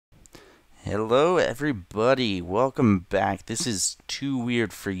Hello everybody, welcome back. This is Too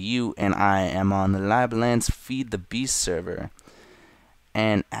Weird for You, and I am on the TheLiableAnt's Feed the Beast server.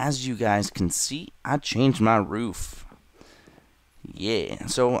 And as you guys can see, I changed my roof. Yeah,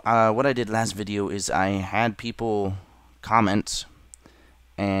 so what I did last video is I had people comment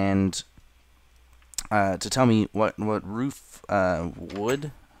and to tell me what roof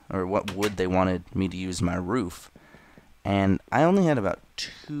wood, or what wood they wanted me to use my roof. And I only had about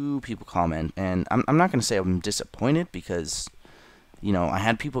 2 people comment, and I'm not going to say I'm disappointed because, you know, I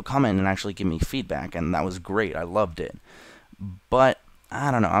had people comment and actually give me feedback, and that was great. I loved it. But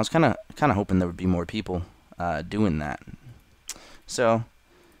I don't know. I was kind of hoping there would be more people doing that. So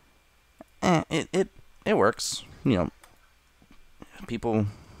it works. You know, people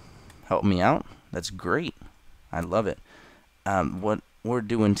help me out. That's great. I love it. What we're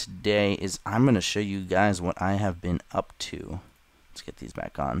doing today is I'm going to show you guys what I have been up to. Let's get these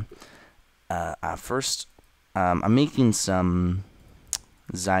back on. First, I'm making some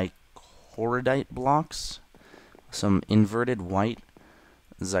zychorodite blocks, some inverted white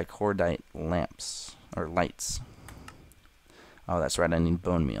zychorodite lamps, or lights. Oh, that's right, I need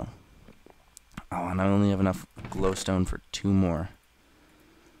bone meal. Oh, and I only have enough glowstone for 2 more.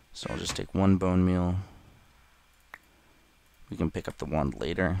 So I'll just take 1 bone meal. We can pick up the wand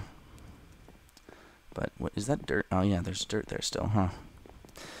later. But what is that, dirt? Oh yeah, there's dirt there still, huh?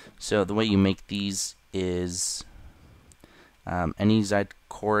 So the way you make these is any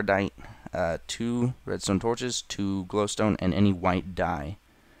zychorodite, 2 redstone torches, 2 glowstone, and any white dye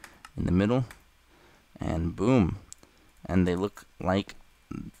in the middle, and boom. And they look like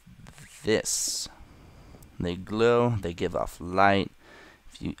this. They glow. They give off light.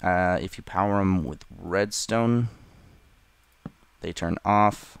 If you power them with redstone, they turn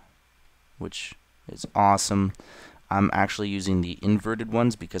off, which is awesome. I'm actually using the inverted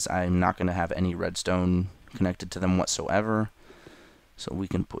ones because I'm not going to have any redstone connected to them whatsoever. So we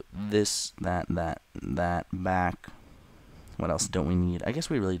can put this, that back. What else don't we need? I guess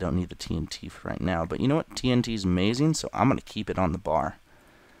we really don't need the TNT for right now. But you know what? TNT is amazing, so I'm going to keep it on the bar.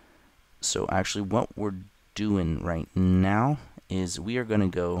 So actually what we're doing right now is we are going to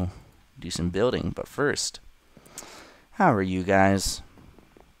go do some building. But first, how are you guys?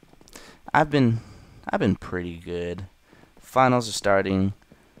 I've been pretty good. Finals are starting,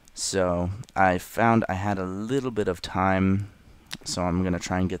 so I found I had a little bit of time, so I'm gonna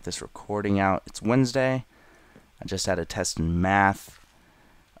try and get this recording out. It's Wednesday. I just had a test in math.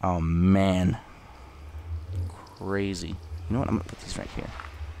 Oh man, crazy. You know what? I'm gonna put these right here.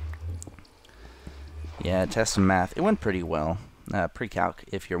 Yeah, test in math. It went pretty well. Pre-calc,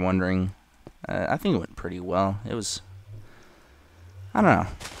 if you're wondering. I think it went pretty well. It was, I don't know.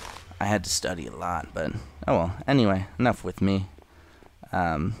 I had to study a lot, but oh well. Anyway, enough with me.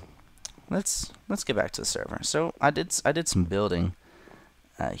 Let's get back to the server. So I did some building.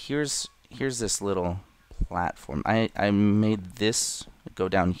 Here's this little platform. I made this go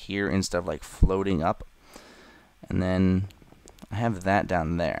down here instead of like floating up, and then I have that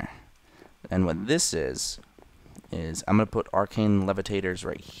down there. And what this is I'm gonna put arcane levitators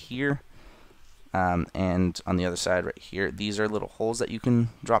right here. And on the other side right here, these are little holes that you can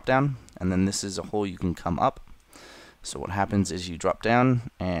drop down, and then this is a hole you can come up. So what happens is you drop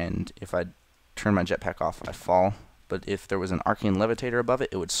down, and if I turn my jetpack off, I fall. But if there was an arcane levitator above it,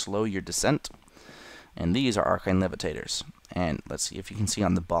 it would slow your descent. And these are arcane levitators. And let's see if you can see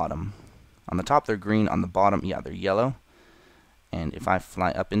on the bottom. On the top they're green, on the bottom, yeah, they're yellow. And if I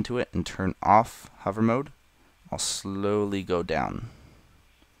fly up into it and turn off hover mode, I'll slowly go down.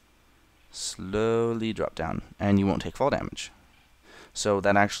 Slowly drop down, and you won't take fall damage. So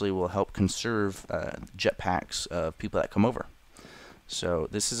that actually will help conserve jetpacks of people that come over. So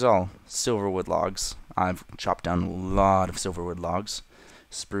this is all silverwood logs. I've chopped down a lot of silverwood logs.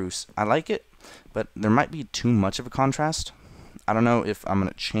 Spruce, I like it, but there might be too much of a contrast. I don't know if I'm going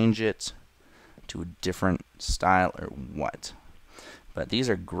to change it to a different style or what. But these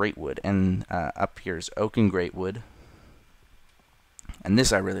are great wood, and up here is oak and great wood. And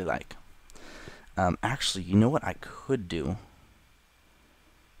this I really like. Actually, you know what I could do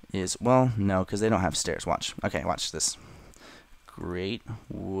is, well, no, because they don't have stairs. Watch. Okay, watch this. Great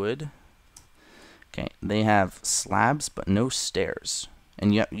wood. Okay, they have slabs, but no stairs.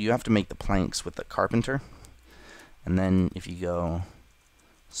 And you have to make the planks with the carpenter. And then if you go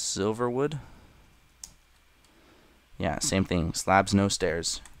silver wood, yeah, same thing. Slabs, no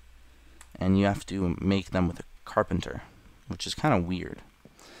stairs. And you have to make them with a carpenter, which is kind of weird.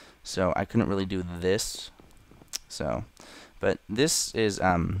 So I couldn't really do this. So, but this is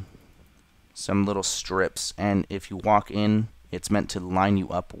some little strips, and if you walk in, it's meant to line you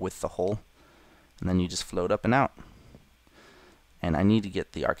up with the hole. and then you just float up and out. And I need to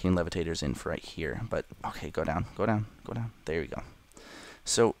get the arcane levitators in for right here, but okay, go down, go down, go down. There we go.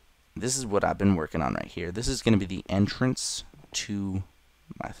 So this is what I've been working on right here. This is going to be the entrance to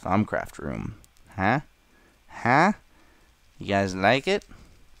my thaumcraft room. Huh? Huh? You guys like it?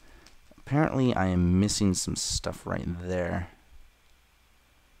 Apparently I am missing some stuff right there.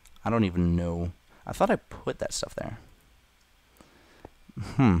 I don't even know. I thought I put that stuff there.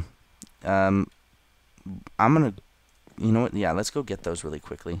 I'm gonna, you know what? Yeah, let's go get those really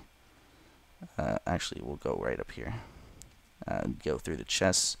quickly. Actually, we'll go right up here. Go through the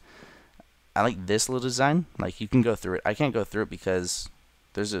chests. I like this little design. Like, you can go through it. I can't go through it because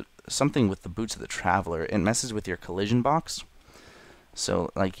there's something with the boots of the traveler. It messes with your collision box.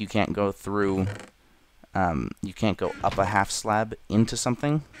 So, like, you can't go through, you can't go up a half slab into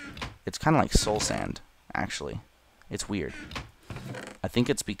something. It's kind of like soul sand, actually. It's weird. I think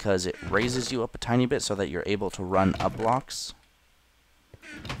it's because it raises you up a tiny bit so that you're able to run up blocks.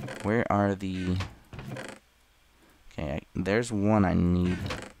 Where are the... Okay, there's one I need.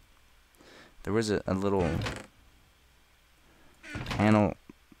 There was a little panel,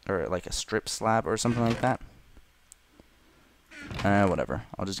 or like a strip slab or something like that. Whatever.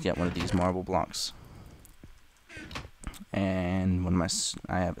 I'll just get one of these marble blocks. And one of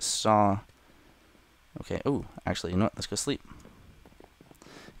I have a saw. Okay, oh, actually, you know what? Let's go sleep.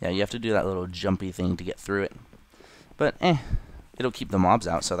 Yeah, you have to do that little jumpy thing to get through it. But, it'll keep the mobs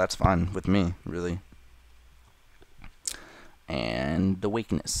out, so that's fine with me, really. And the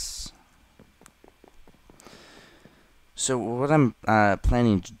weakness. So what I'm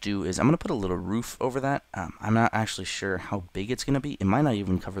planning to do is I'm going to put a little roof over that. I'm not actually sure how big it's going to be. It might not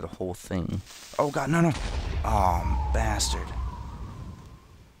even cover the whole thing. Oh, God, no, no. Oh, bastard.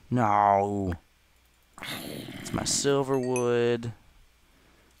 No. It's my silver wood.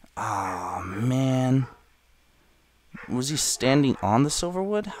 Oh, man. Was he standing on the silver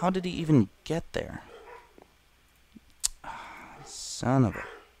wood? How did he even get there? Son of a...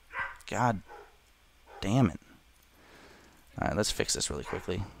 God damn it. Alright, let's fix this really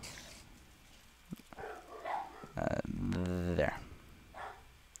quickly. There.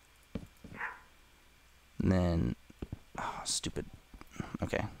 And then... Oh, stupid.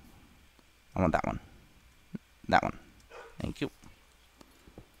 Okay. I want that one. That one. Thank you.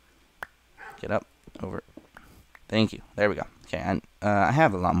 Get up. Over. Thank you. There we go. Okay, and I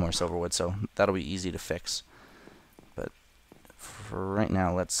have a lot more silver wood, so that'll be easy to fix. But for right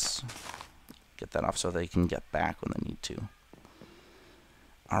now, let's get that off so they can get back when they need to.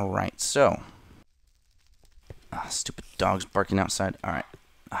 Alright, so... stupid dogs barking outside. Alright.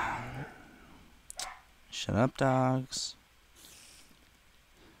 Shut up, dogs.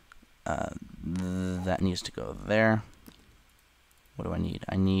 That needs to go there. What do I need?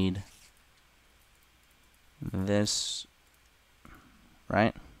 I need... this...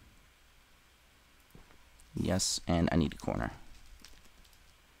 right? Yes, and I need a corner.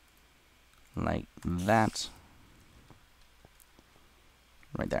 Like that.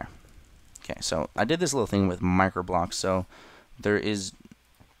 Right there. Okay, so I did this little thing with microblocks, so there is...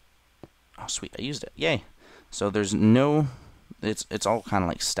 Oh, sweet, I used it. Yay! So there's no... It's all kind of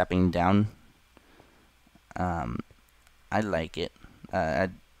like stepping down. I like it. I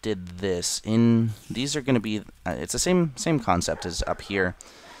did this in... These are going to be... it's the same concept as up here.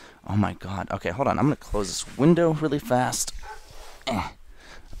 Oh my god. Okay, hold on. I'm going to close this window really fast.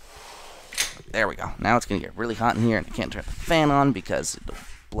 There we go. Now it's going to get really hot in here, and I can't turn the fan on because it'll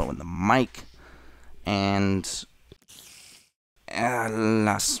blow in the mic. And... I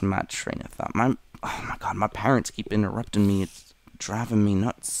lost my train of thought. Oh my god, my parents keep interrupting me. It's driving me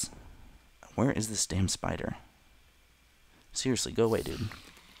nuts. Where is this damn spider? Seriously, go away, dude.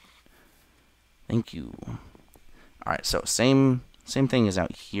 Thank you. Alright, so same thing as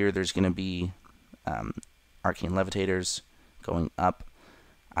out here. There's going to be arcane levitators going up.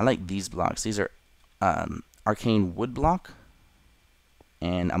 I like these blocks. These are arcane wood block.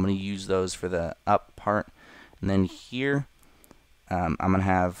 And I'm going to use those for the up part. And then here, I'm going to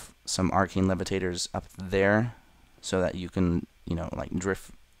have some arcane levitators up there so that you can, you know, like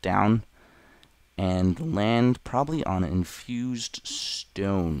drift down and land probably on infused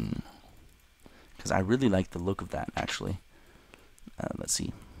stone. Because I really like the look of that, actually. Let's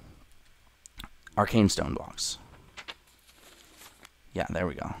see. Arcane stone blocks. Yeah, there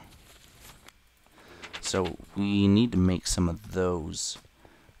we go. So we need to make some of those.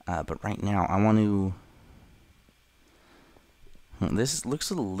 But right now, I want to... This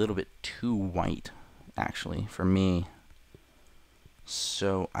looks a little bit too white, actually, for me.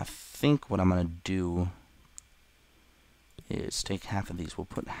 So I think what I'm going to do is take half of these. We'll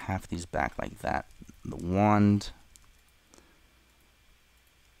put half of these back like that. The wand.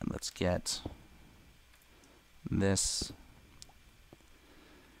 And let's get this.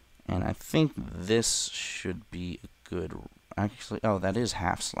 And I think this should be a good... Actually, oh, that is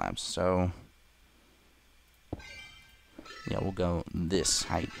half slabs. So, yeah, we'll go this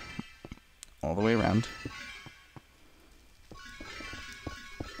height all the way around.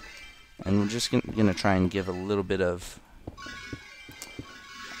 And we're just gonna try and give a little bit of...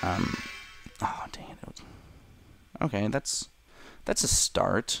 oh, dang it. Okay, that's a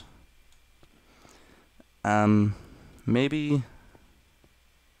start. Maybe...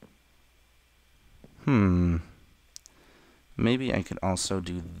 Maybe I could also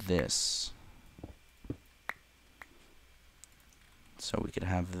do this. So we could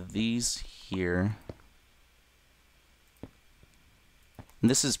have these here. And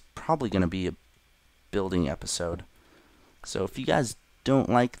this is probably going to be a building episode. So if you guys don't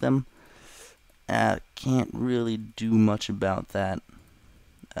like them, can't really do much about that.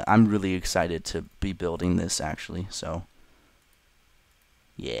 I'm really excited to be building this, actually. So,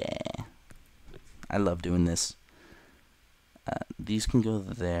 yeah. I love doing this. These can go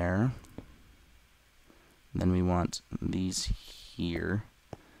there. Then we want these here.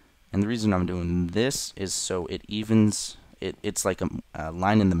 And the reason I'm doing this is so it evens... It's like a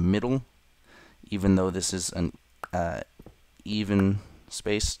line in the middle, even though this is an even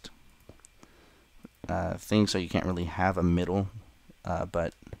spaced thing, so you can't really have a middle,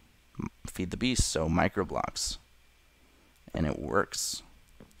 but feed the beast, so micro blocks, and it works.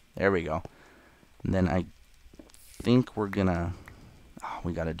 There we go. And then I think we're gonna,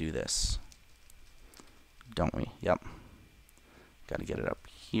 we gotta do this, don't we? Yep. Gotta get it up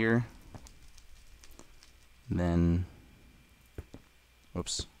here. Then,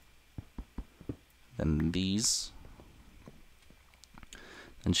 oops. Then these.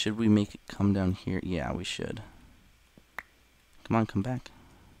 And should we make it come down here? Yeah, we should. Come on, come back.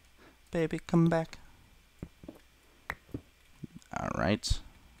 Baby, come back. Alright.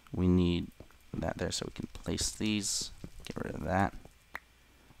 We need that there so we can place these. Get rid of that.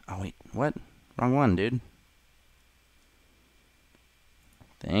 Oh, wait. What? Wrong one, dude.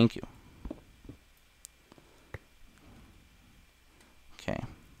 Thank you. Okay.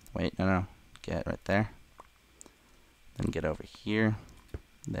 Wait, no. Get right there. Then get over here.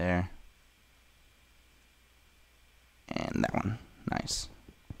 There. And that one. Nice.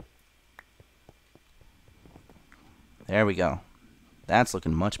 There we go. That's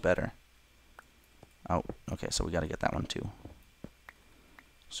looking much better. Oh, okay, so we gotta get that one too.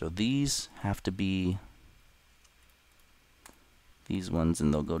 So these have to be these ones,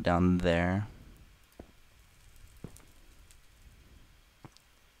 and they'll go down there.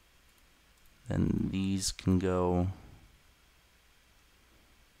 Then these can go,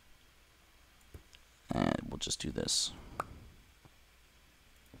 and we'll just do this.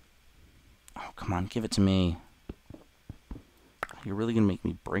 Oh, come on, give it to me. You're really gonna make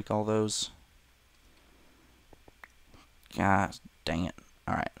me break all those? God dang it.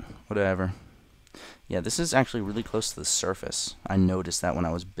 Alright, whatever. Yeah, this is actually really close to the surface. I noticed that when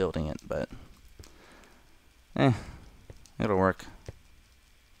I was building it, but it'll work.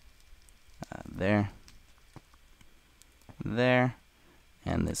 There. There.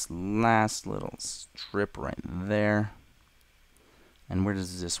 And this last little strip right there. And where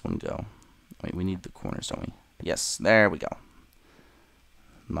does this one go? Wait, we need the corners, don't we? Yes, there we go.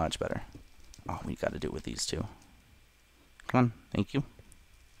 Much better. Oh, we got to do it with these two. Come on, thank you.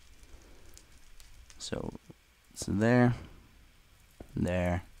 So there,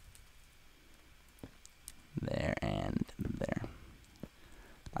 there, there, and there.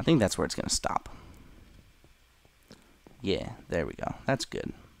 I think that's where it's going to stop. Yeah, there we go. That's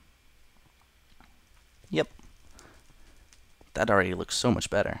good. Yep. That already looks so much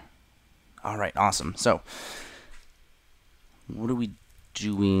better. Alright, awesome. So, what are we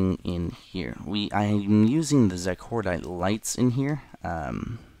doing in here? I'm using the Zycordite lights in here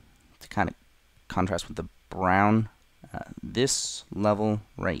to kind of contrast with the brown. This level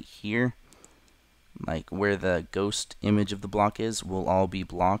right here, like where the ghost image of the block is, will all be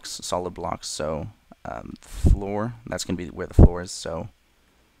blocks, solid blocks. So floor, that's going to be where the floor is. So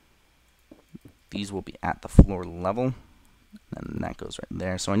these will be at the floor level, and that goes right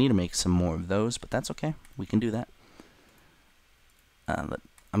there. So I need to make some more of those, but that's okay. We can do that. I'm going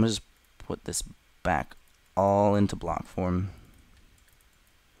to just put this back all into block form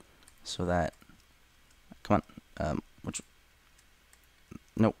so that, come on, which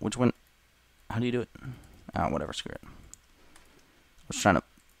one, how do you do it? Whatever, screw it. I was trying to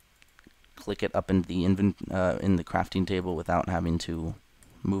click it up in the in the crafting table without having to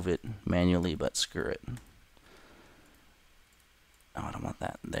move it manually, but screw it. Oh, I don't want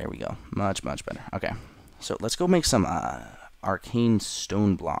that. There we go. Much better. Okay, so let's go make some arcane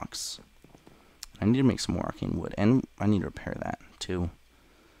stone blocks. I need to make some more arcane wood, and I need to repair that too,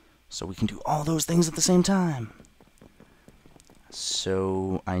 so we can do all those things at the same time.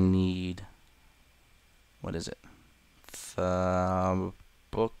 So I need, what is it? The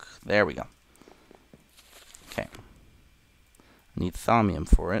book. There we go. Okay. I need thaumium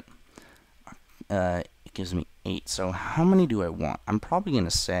for it. It gives me 8. So how many do I want? I'm probably going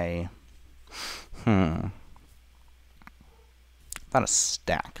to say, about a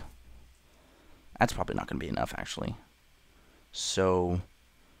stack. That's probably not going to be enough, actually. So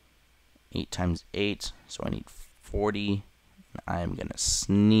 8 times 8. So I need 40. I'm going to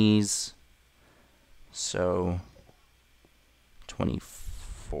sneeze. So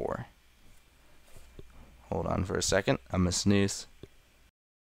 24. Hold on for a second. I'm going to sneeze.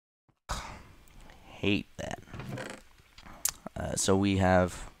 Hate that. So we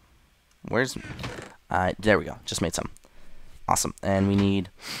have, where's, there we go. Just made some. Awesome. And we need,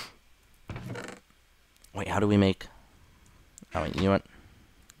 wait, how do we make, oh wait, you know what?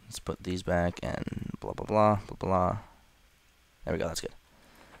 Let's put these back and blah, blah, blah, blah, blah. There we go, that's good.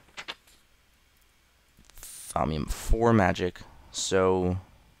 Thaumium 4 magic, so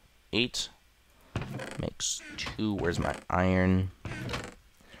 8 makes 2. Where's my iron?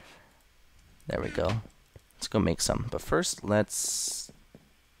 There we go. Let's go make some. But first, let's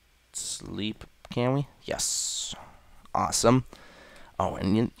sleep, can we? Yes. Awesome. Oh,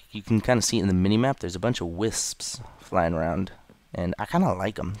 and you can kind of see in the minimap, there's a bunch of wisps flying around. And I kind of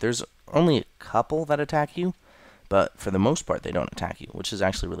like them. There's only a couple that attack you, but for the most part, they don't attack you, which is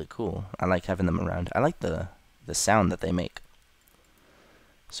actually really cool. I like having them around. I like the sound that they make.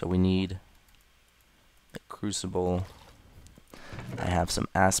 So we need the crucible. I have some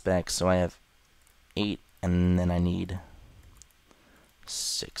aspects, so I have 8, and then I need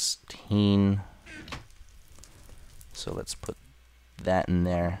 16. So let's put that in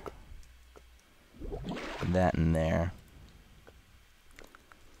there, that in there.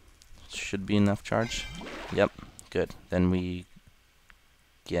 Should be enough charge. Yep, good. Then we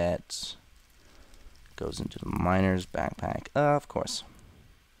get, goes into the miner's backpack, of course.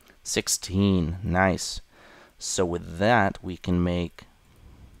 16, nice. So with that, we can make,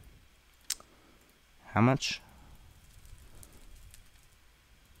 how much?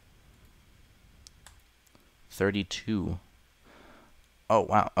 32. Oh,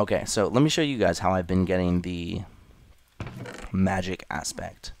 wow. Okay, so let me show you guys how I've been getting the magic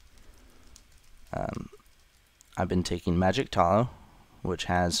aspect. I've been taking magic tallow, which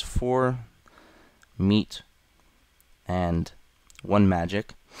has 4 meat and 1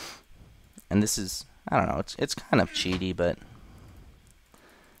 magic. And this is, I don't know, it's kind of cheaty, but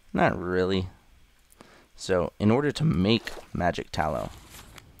not really. So in order to make magic tallow,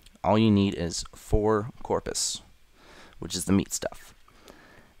 all you need is 4 corpus, which is the meat stuff.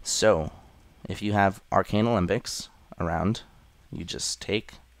 So if you have arcane alembics around, you just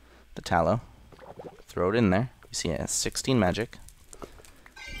take the tallow, throw it in there. You see it has 16 magic.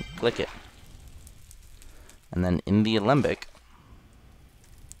 Click it. And then in the alembic,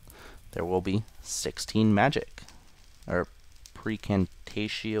 there will be 16 magic. Or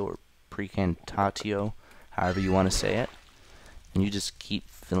precantatio or precantatio, however you want to say it. And you just keep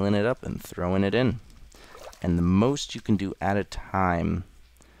filling it up and throwing it in. And the most you can do at a time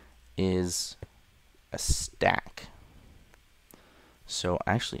is a stack. So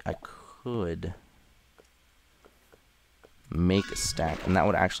actually I could make a stack, and that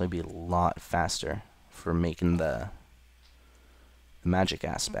would actually be a lot faster for making the magic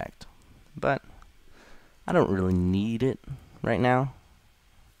aspect. But I don't really need it right now,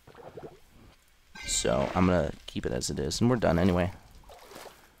 so I'm gonna keep it as it is, and we're done anyway.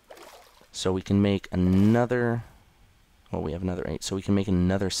 So we can make another, well, we have another 8, so we can make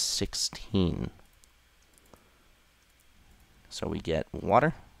another 16. So we get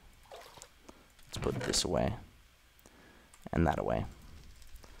water. Let's put this away and that away.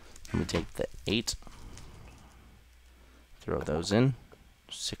 And we take the 8, throw those in.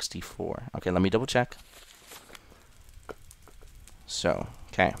 64. Okay, let me double check. So,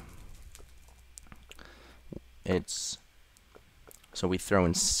 okay. It's, so we throw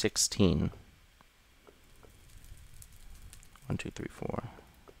in 16. 1, 2, 3, 4.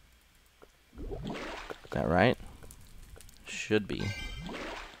 Is that right? Should be.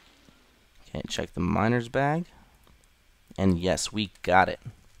 Okay, check the miner's bag. And yes, we got it.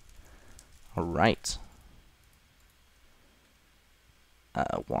 Alright.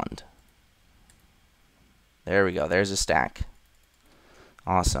 Wand. There we go. There's a stack.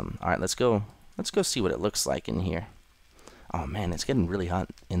 Awesome. All right, let's go. Let's go see what it looks like in here. Oh man, it's getting really hot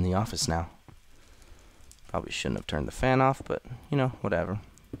in the office now. Probably shouldn't have turned the fan off, but you know, whatever.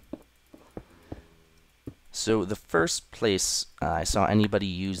 So the first place I saw anybody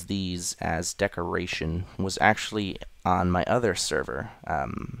use these as decoration was actually on my other server,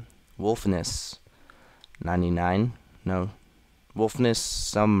 Wolfness 99. No, Wolfness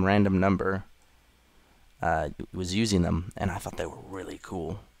some random number was using them, and I thought they were really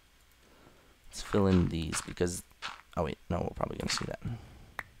cool. Let's fill in these because, oh wait, no, we're probably gonna see that,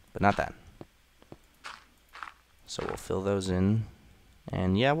 but not that. So we'll fill those in,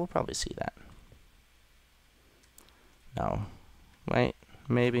 and yeah, we'll probably see that. No. Wait,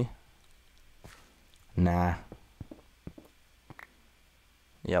 maybe. Nah.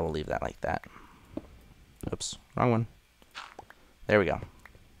 Yeah, we'll leave that like that. Oops, wrong one. There we go.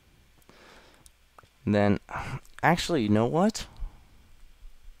 And then, actually, you know what?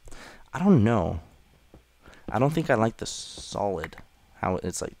 I don't know. I don't think I like the solid. How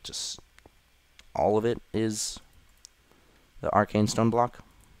it's like just all of it is the arcane stone block.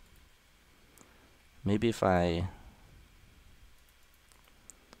 Maybe if I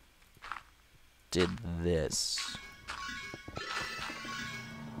did this.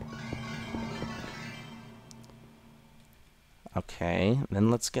 Okay, then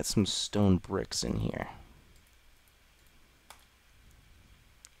let's get some stone bricks in here.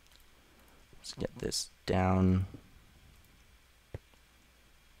 Let's get this down.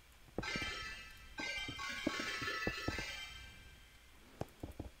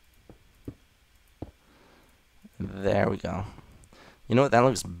 There we go. You know what? That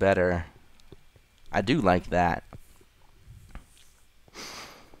looks better. I do like that.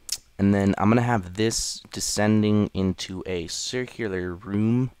 And then I'm going to have this descending into a circular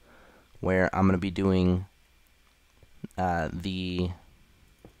room where I'm going to be doing my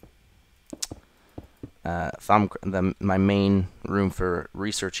main room for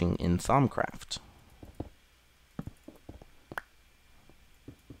researching in ThaumCraft.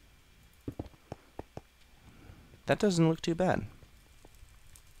 That doesn't look too bad.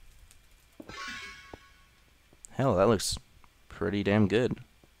 Hell, that looks pretty damn good.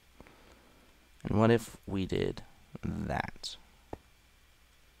 And what if we did that?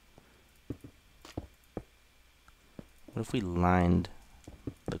 What if we lined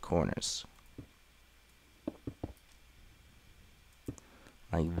the corners?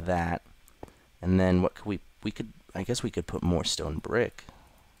 Like that. And then what could we could, I guess we could put more stone brick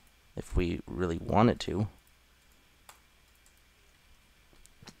if we really wanted to.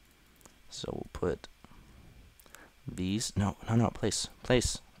 So we'll put these, no, place,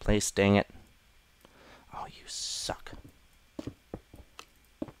 dang it. Oh, you suck.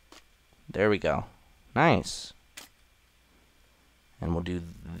 There we go. Nice. And we'll do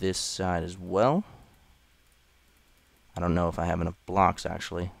this side as well. I don't know if I have enough blocks,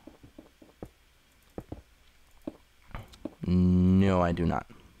 actually. No, I do not.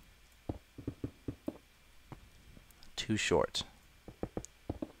 Too short.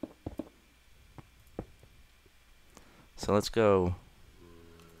 So let's go.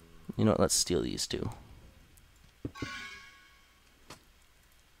 You know what? Let's steal these two.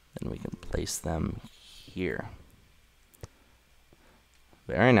 Then we can place them here.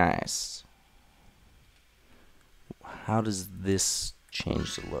 Very nice. How does this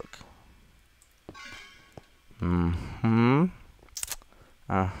change the look?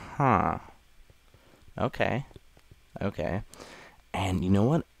 Uh-huh. Okay. Okay. And you know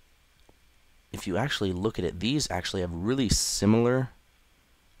what? If you actually look at it, these actually have really similar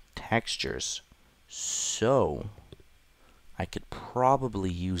textures. So I could probably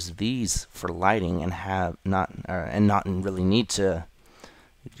use these for lighting and have not really need to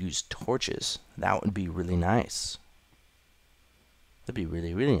use torches. That would be really nice. That'd be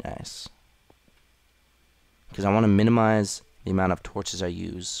really, really nice. Because I want to minimize the amount of torches I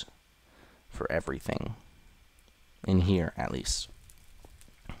use for everything. In here, at least.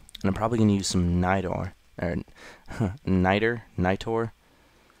 And I'm probably going to use some nitor,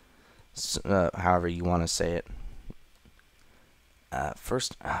 however you want to say it.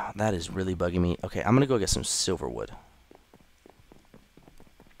 First, that is really bugging me. Okay, I'm going to go get some silver wood.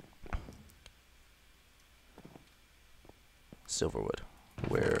 Silverwood,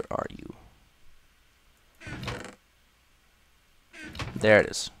 where are you? There it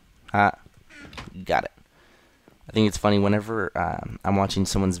is. Got it. I think it's funny whenever I'm watching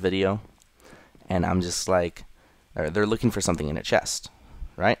someone's video and I'm just like, or they're looking for something in a chest,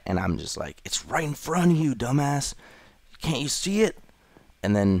 right? And I'm just like, it's right in front of you, dumbass. Can't you see it?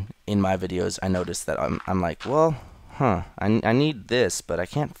 And then in my videos, I noticed that I'm like, well, I need this, but I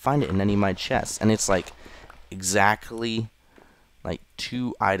can't find it in any of my chests. And it's like exactly like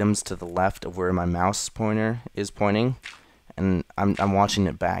 2 items to the left of where my mouse pointer is pointing. And I'm watching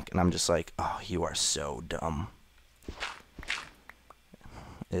it back, and I'm just like, oh, you are so dumb.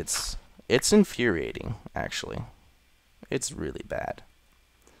 It's infuriating, actually. It's really bad.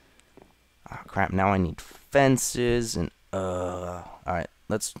 Oh crap! Now I need fences and all right.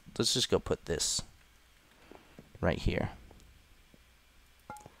 Let's just go put this right here,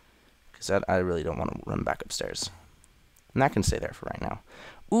 because I really don't want to run back upstairs, and that can stay there for right now.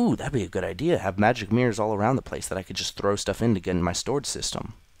 Ooh, that'd be a good idea. Have magic mirrors all around the place that I could just throw stuff in to get in my storage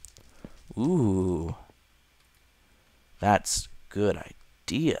system. Ooh, that's a good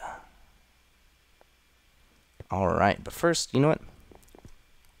idea. Alright, but first, you know what?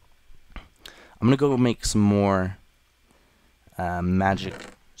 I'm going to go make some more magic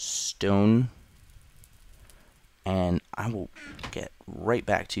stone, and I will get right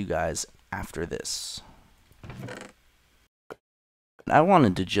back to you guys after this. I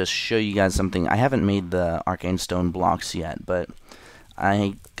wanted to just show you guys something. I haven't made the arcane stone blocks yet, but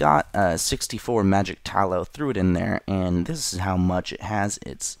I got 64 magic tallow, threw it in there, and this is how much it has.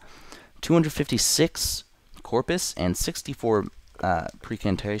 It's 256 corpus and 64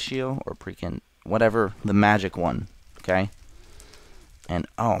 precantatio, or whatever, the magic one, okay? And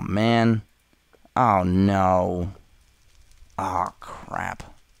oh man, oh no, oh crap.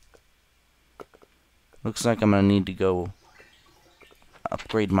 Looks like I'm gonna need to go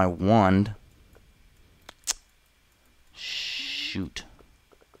upgrade my wand. Shoot.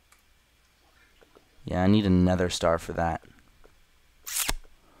 Yeah, I need a nether star for that.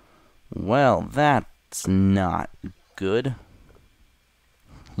 Well, that's not good.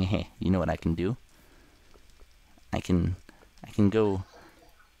 You know what I can do? I can go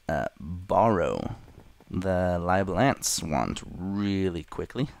borrow the TheLiableAnt's wand really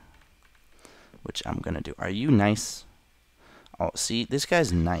quickly, which I'm gonna do. Are you nice? Oh, see, this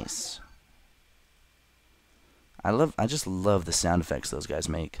guy's nice. I just love the sound effects those guys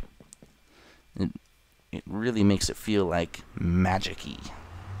make. It really makes it feel like magic-y,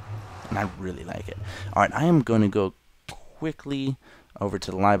 and I really like it. Alright, I am going to go quickly over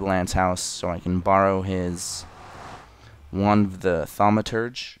to the TheLiableAnt's house so I can borrow his wand of the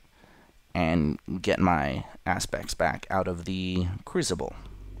thaumaturge and get my aspects back out of the crucible,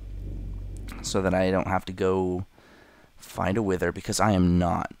 so that I don't have to go fight a wither, because I am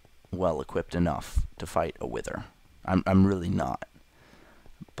not well equipped enough to fight a wither. I'm really not.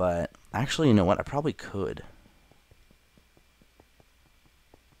 But actually, you know what? I probably could.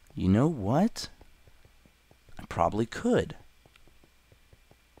 You know what? I probably could.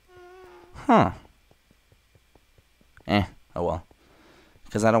 Huh. Oh well.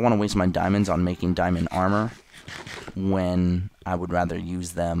 Because I don't want to waste my diamonds on making diamond armor when I would rather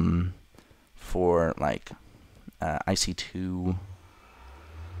use them for, like, IC2,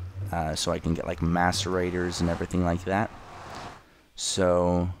 so I can get, like, macerators and everything like that.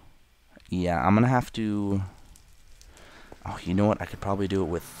 So, yeah, I'm going to have to... Oh, you know what? I could probably do it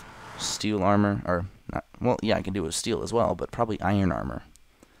with steel armor, or... Not, well, yeah, I can do it with steel as well, but probably iron armor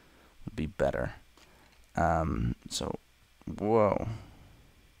would be better. So, whoa.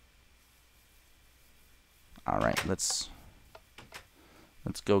 Alright, let's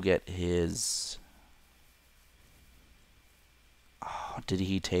go get his... Oh, did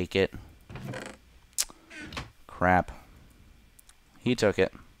he take it? Crap. He took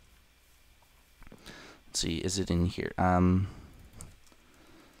it. Let's see, is it in here?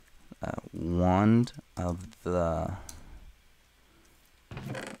 Wand of the...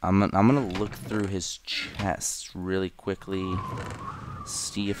 I'm gonna look through his chest really quickly,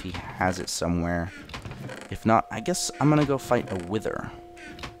 see if he has it somewhere. If not, I guess I'm gonna go fight a wither,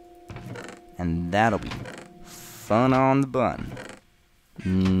 and that'll be fun on the bun.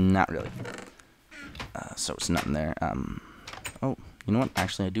 Not really. So it's not in there. Oh, you know what?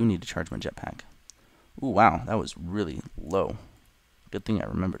 Actually, I do need to charge my jetpack. Ooh, wow, that was really low. Good thing I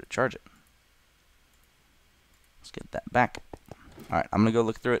remembered to charge it. Let's get that back. Alright, I'm gonna go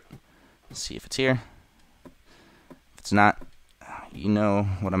look through it, see if it's here. If it's not, you know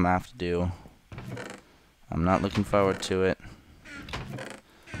what I'm gonna have to do. I'm not looking forward to it.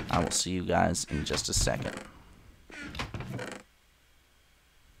 I will see you guys in just a second.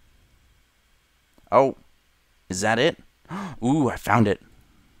 Oh, is that it? Ooh, I found it.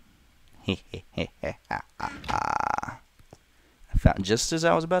 I found just as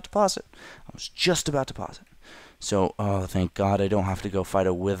I was about to pause it. I was just about to pause it. So, oh, thank God I don't have to go fight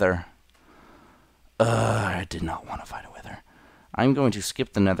a wither. I did not want to fight a wither. I'm going to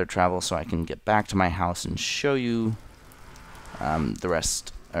skip the nether travel so I can get back to my house and show you the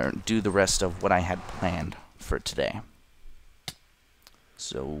rest, or do the rest of what I had planned for today.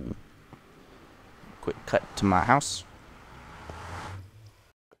 So, quick cut to my house.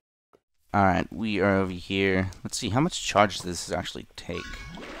 Alright, we are over here. Let's see, how much charge does this actually take?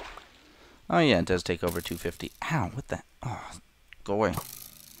 Oh yeah, it does take over 250. Ow, what the? Oh, go away.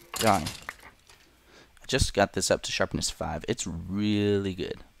 Die. I just got this up to sharpness 5. It's really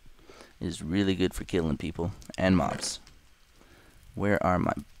good. It is really good for killing people and mobs. Where are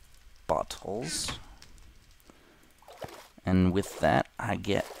my bottles? And with that, I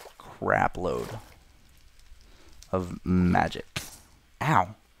get crap load of magic.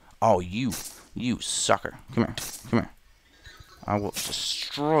 Ow! Oh, you sucker. Come here. Come here. I will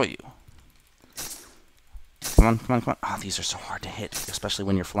destroy you. Come on, come on, come on. Oh, these are so hard to hit, especially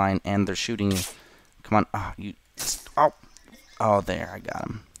when you're flying and they're shooting you. Come on. Oh, you. Oh. Oh, there. I got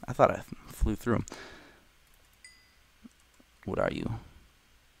him. I thought I flew through him. What are you?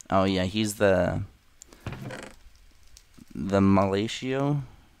 Oh, yeah, he's the Malatio.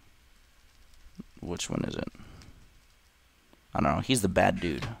 Which one is it? I don't know. He's the bad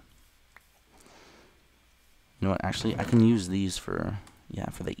dude. You know what? Actually, I can use these for, yeah,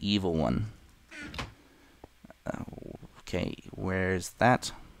 for the evil one. Okay, where's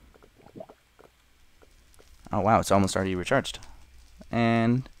that? Oh, wow, it's almost already recharged.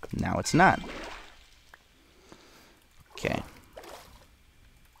 And now it's not. Okay.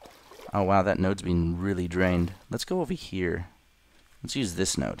 Oh, wow, that node's been really drained. Let's go over here. Let's use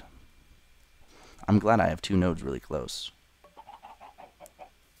this node. I'm glad I have 2 nodes really close.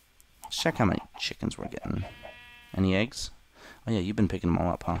 Let's check how many chickens we're getting. Any eggs? Oh, yeah, you've been picking them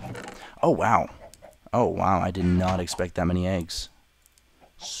all up, huh? Oh, wow. Oh, wow, I did not expect that many eggs.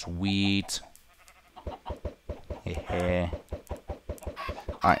 Sweet. Hehe.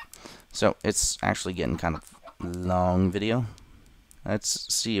 Alright, so it's actually getting kind of long video.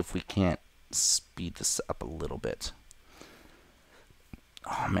 Let's see if we can't speed this up a little bit.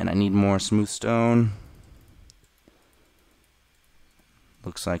 Oh, man, I need more smooth stone.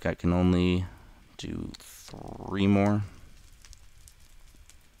 Looks like I can only do 3 more.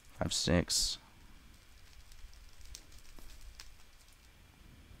 5, 6.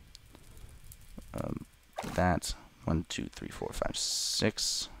 That 1, 2, 3, 4, 5,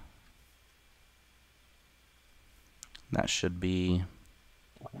 6. That should be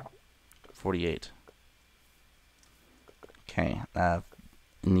 48. Okay, it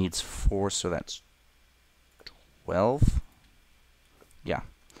needs 4, so that's 12. Yeah.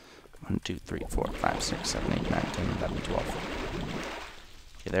 1, 2, 3, 4, 5, 6, 7, 8, 9, 10, 11,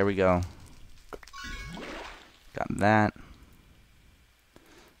 12. Okay, there we go. Got that.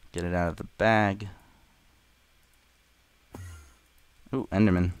 Get it out of the bag. Ooh,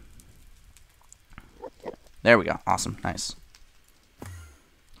 Enderman. There we go. Awesome. Nice.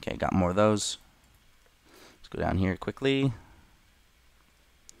 Okay, got more of those. Let's go down here quickly.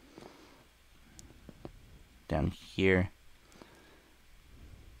 Down here.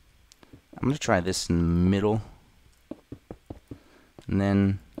 I'm going to try this in the middle. And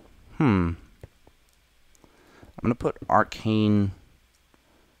then, I'm going to put arcane.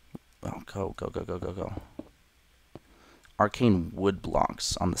 Oh, go, go, go, go, go, go. Arcane wood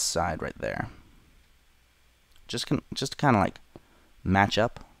blocks on the side right there. Just kind of like match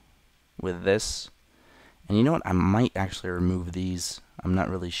up with this. And you know what? I might actually remove these. I'm not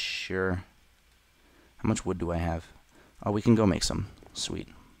really sure. How much wood do I have? Oh, we can go make some. Sweet.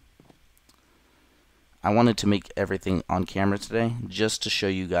 I wanted to make everything on camera today just to show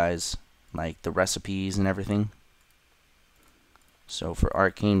you guys like the recipes and everything. So for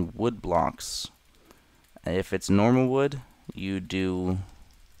arcane wood blocks, if it's normal wood, you do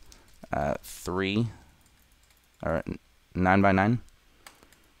 3 or 9 by 9.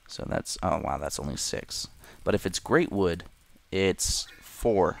 So that's, oh wow, that's only 6. But if it's great wood, it's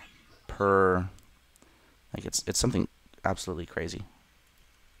 4 per. Like it's something absolutely crazy.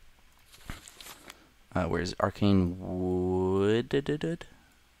 Where's arcane wood?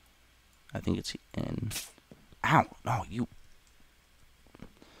 I think it's in. Ow! No, you.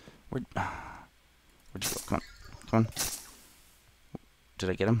 Where'd you go? Come on. Come on. Did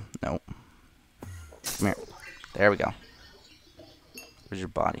I get him? No. Come here. There we go. Where's your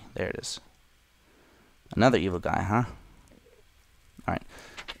body? There it is. Another evil guy, huh? Alright.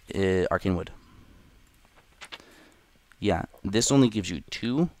 Arcane wood. Yeah, this only gives you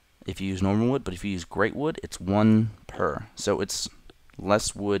 2 if you use normal wood, but if you use great wood, it's 1 per. So it's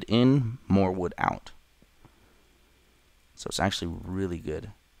less wood in, more wood out. So it's actually really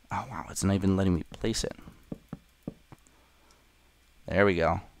good. Oh wow, it's not even letting me place it. There we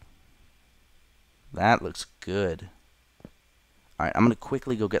go. That looks good. Alright, I'm going to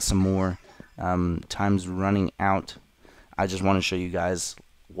quickly go get some more. Time's running out. I just want to show you guys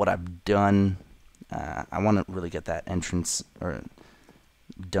what I've done. I want to really get that entrance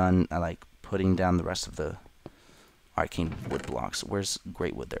done. I like putting down the rest of the arcane wood blocks. Where's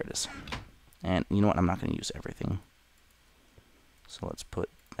great wood? There it is. And you know what? I'm not going to use everything. So let's put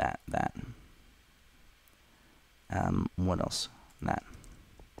that. What else? That.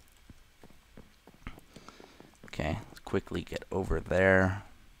 Okay, let's quickly get over there.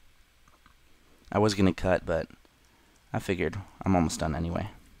 I was going to cut, but I figured I'm almost done anyway.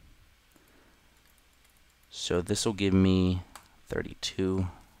 So this will give me 32.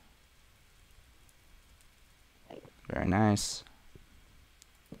 Very nice.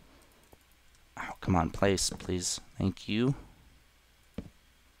 Oh, come on, place, please. Thank you.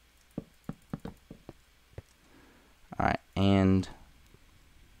 Alright, and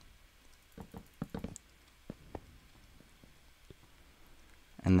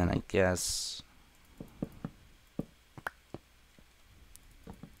then I guess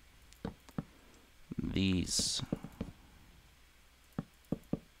these.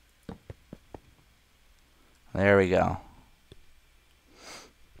 There we go.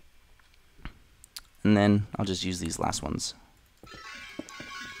 And then I'll just use these last ones.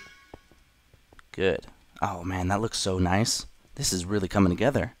 Good. Oh man, that looks so nice. This is really coming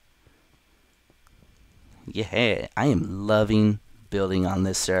together. Yeah, I am loving building on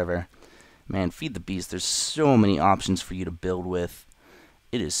this server. Man, feed the beast. There's so many options for you to build with.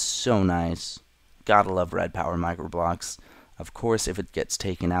 It is so nice. Gotta love red power microblocks. Of course, if it gets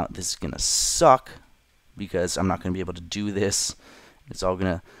taken out, this is gonna suck because I'm not gonna be able to do this. It's all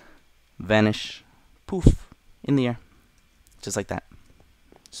gonna vanish, poof, in the air, just like that.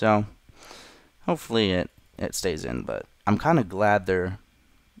 So hopefully it stays in, but I'm kind of glad they're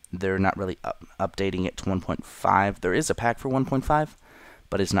not really updating it to 1.5. There is a pack for 1.5,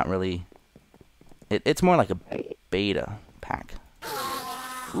 but it's not really. It's more like a beta pack.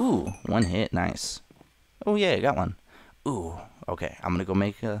 Ooh, one hit, nice. Oh yeah, I got one. Ooh, okay, I'm gonna go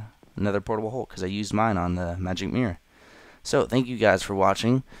make another portable hole because I used mine on the magic mirror. So thank you guys for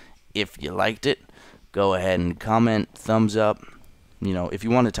watching. If you liked it, go ahead and comment, thumbs up. You know, if you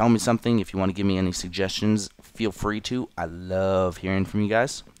want to tell me something, if you want to give me any suggestions, feel free to. I love hearing from you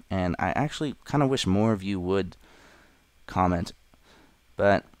guys, and I actually kind of wish more of you would comment.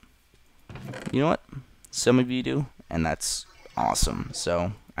 But you know what? Some of you do, and that's awesome.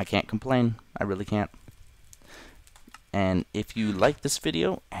 So I can't complain. I really can't. And if you like this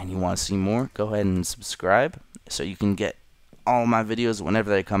video and you want to see more, go ahead and subscribe so you can get all my videos whenever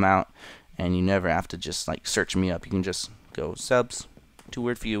they come out, and you never have to just like search me up. You can just go subs, 2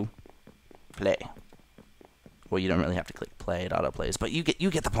 word for you, play. Well, you don't really have to click play, it auto plays, but you get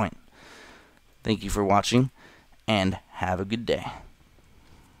the point. Thank you for watching, and have a good day.